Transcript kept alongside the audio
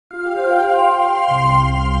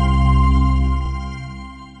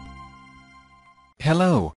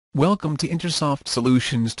Hello, welcome to Intersoft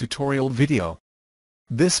Solutions tutorial video.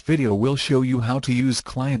 This video will show you how to use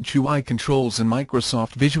ClientUI controls in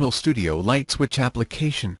Microsoft Visual Studio LightSwitch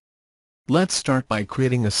application. Let's start by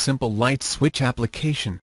creating a simple LightSwitch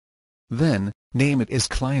application. Then, name it as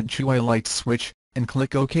ClientUI LightSwitch, and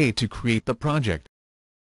click OK to create the project.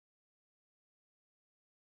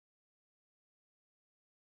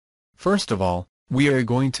 First of all, we are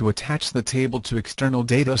going to attach the table to external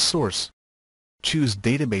data source. Choose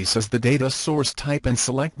Database as the data source type and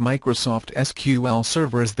select Microsoft SQL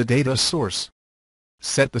Server as the data source.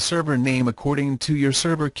 Set the server name according to your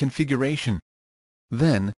server configuration.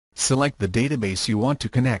 Then, select the database you want to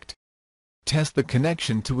connect. Test the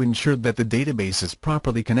connection to ensure that the database is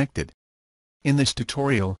properly connected. In this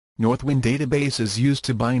tutorial, Northwind database is used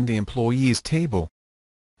to bind the employees table.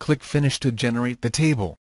 Click Finish to generate the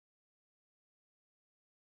table.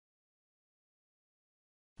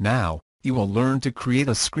 Now, you will learn to create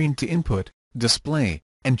a screen to input, display,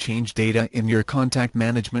 and change data in your contact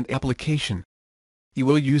management application. You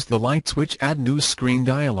will use the LightSwitch Add New Screen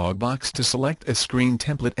dialog box to select a screen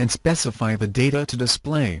template and specify the data to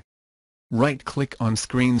display. Right-click on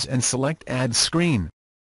Screens and select Add Screen.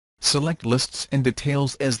 Select Lists and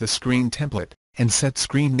Details as the screen template, and set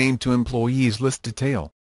screen name to Employees List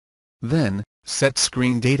Detail. Then, set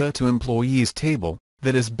screen data to Employees Table,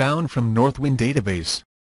 that is bound from Northwind database.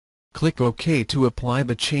 Click OK to apply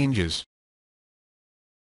the changes.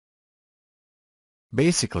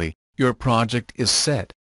 Basically, your project is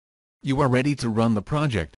set. You are ready to run the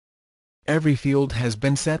project. Every field has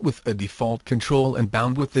been set with a default control and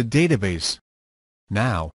bound with the database.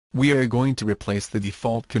 Now, we are going to replace the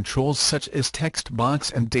default controls such as text box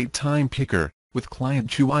and date time picker, with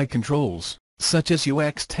ClientUI controls, such as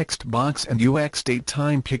UX text box and UX date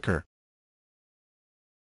time picker.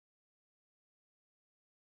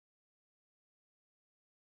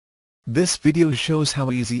 This video shows how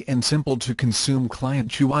easy and simple to consume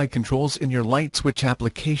ClientUI controls in your LightSwitch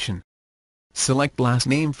application. Select Last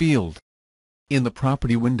Name field. In the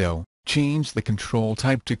Property window, change the control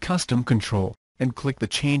type to Custom Control, and click the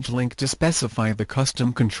Change link to specify the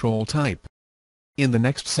custom control type. In the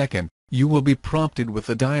next second, you will be prompted with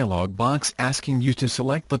a dialog box asking you to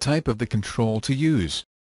select the type of the control to use.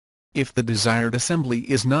 If the desired assembly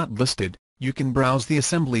is not listed, you can browse the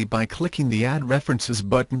assembly by clicking the Add References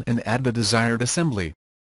button and add the desired assembly.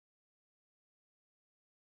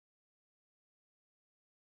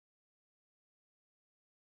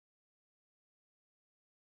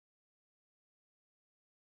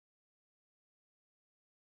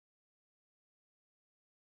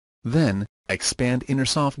 Then, expand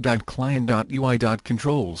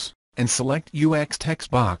Intersoft.client.ui.controls, and select UX text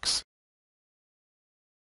box.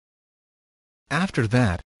 After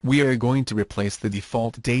that, we are going to replace the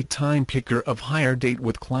default date time picker of hire date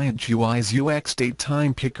with ClientUI's UX date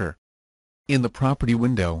time picker. In the Property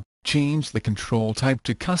window, change the control type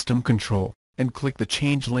to Custom Control, and click the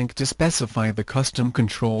Change link to specify the custom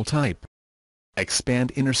control type.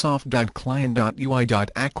 Expand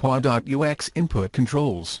Intersoft.client.ui.aqua.ux input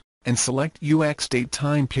controls, and select UX date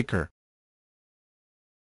time picker.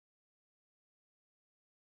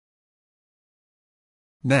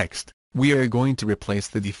 Next, we are going to replace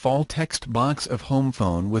the default text box of Home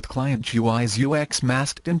Phone with ClientUI's UX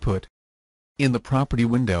masked input. In the Property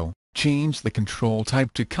window, change the control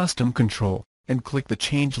type to Custom Control, and click the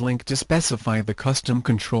Change link to specify the custom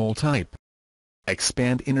control type.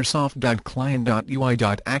 Expand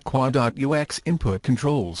Intersoft.client.ui.aqua.ux input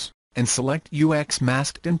controls, and select UX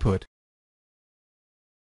masked input.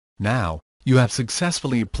 Now, you have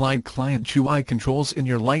successfully applied ClientUI controls in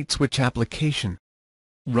your LightSwitch application.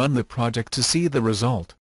 Run the project to see the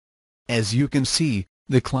result. As you can see,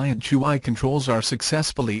 the ClientUI controls are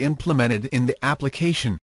successfully implemented in the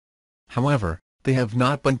application. However, they have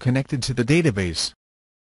not been connected to the database.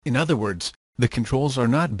 In other words, the controls are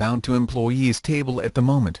not bound to Employees table at the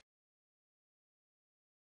moment.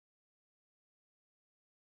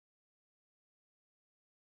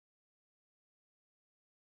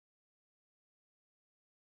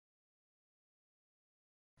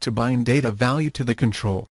 To bind data value to the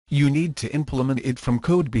control, you need to implement it from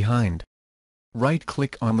code behind.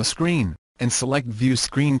 Right-click on the screen, and select View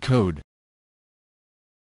Screen Code.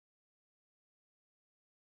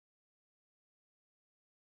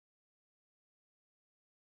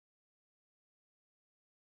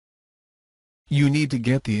 You need to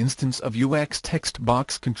get the instance of UX text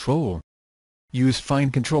box control. Use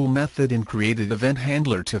Find Control method in Created Event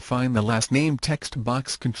Handler to find the last name text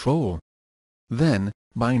box control. Then,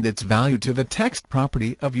 bind its value to the text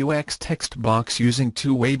property of UX text box using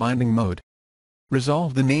two-way binding mode.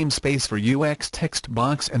 Resolve the namespace for UX text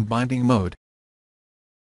box and binding mode.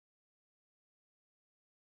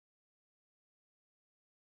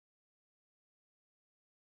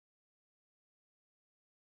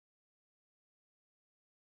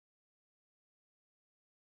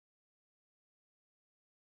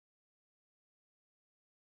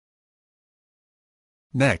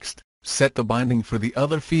 Next, set the binding for the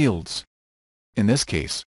other fields. In this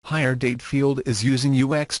case, Hire Date field is using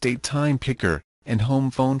UX Date Time Picker, and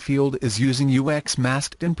Home Phone field is using UX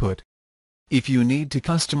Masked Input. If you need to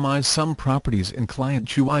customize some properties in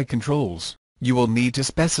ClientUI controls, you will need to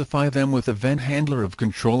specify them with Event Handler of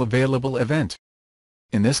Control Available Event.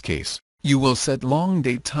 In this case, you will set Long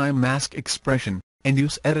Date Time Mask Expression, and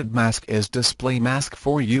use Edit Mask as Display Mask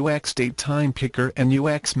for UX Date Time Picker and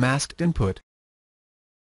UX Masked Input.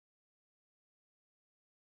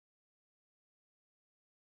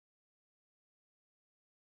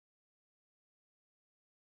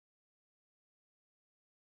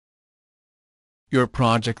 Your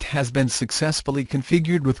project has been successfully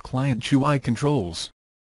configured with ClientUI controls.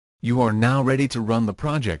 You are now ready to run the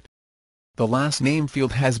project. The last name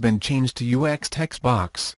field has been changed to UX text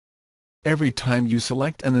box. Every time you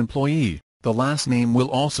select an employee, the last name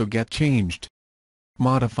will also get changed.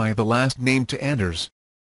 Modify the last name to Anders.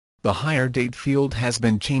 The Hire Date field has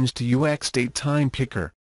been changed to UX Date Time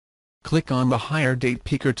Picker. Click on the Hire Date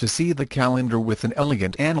Picker to see the calendar with an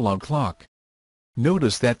elegant analog clock.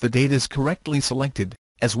 Notice that the date is correctly selected,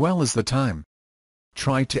 as well as the time.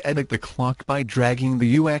 Try to edit the clock by dragging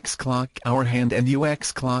the UX Clock Hour hand and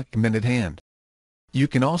UX Clock Minute hand. You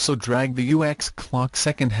can also drag the UX Clock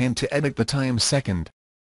Second hand to edit the time second.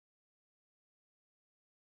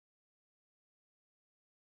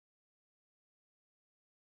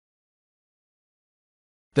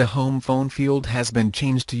 The Home Phone field has been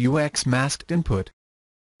changed to UX Masked Input.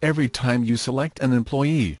 Every time you select an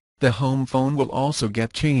employee, the home phone will also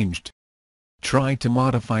get changed. Try to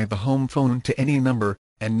modify the home phone to any number,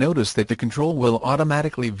 and notice that the control will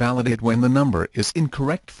automatically validate when the number is in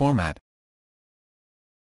correct format.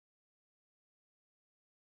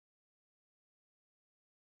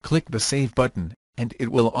 Click the Save button, and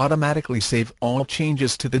it will automatically save all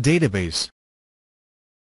changes to the database.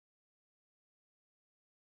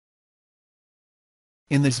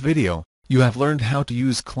 In this video, you have learned how to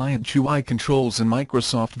use ClientUI controls in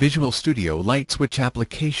Microsoft Visual Studio LightSwitch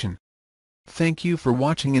application. Thank you for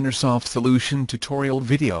watching Intersoft solution tutorial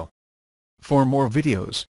video. For more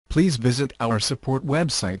videos, please visit our support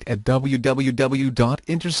website at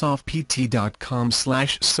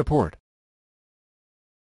www.intersoftpt.com/support.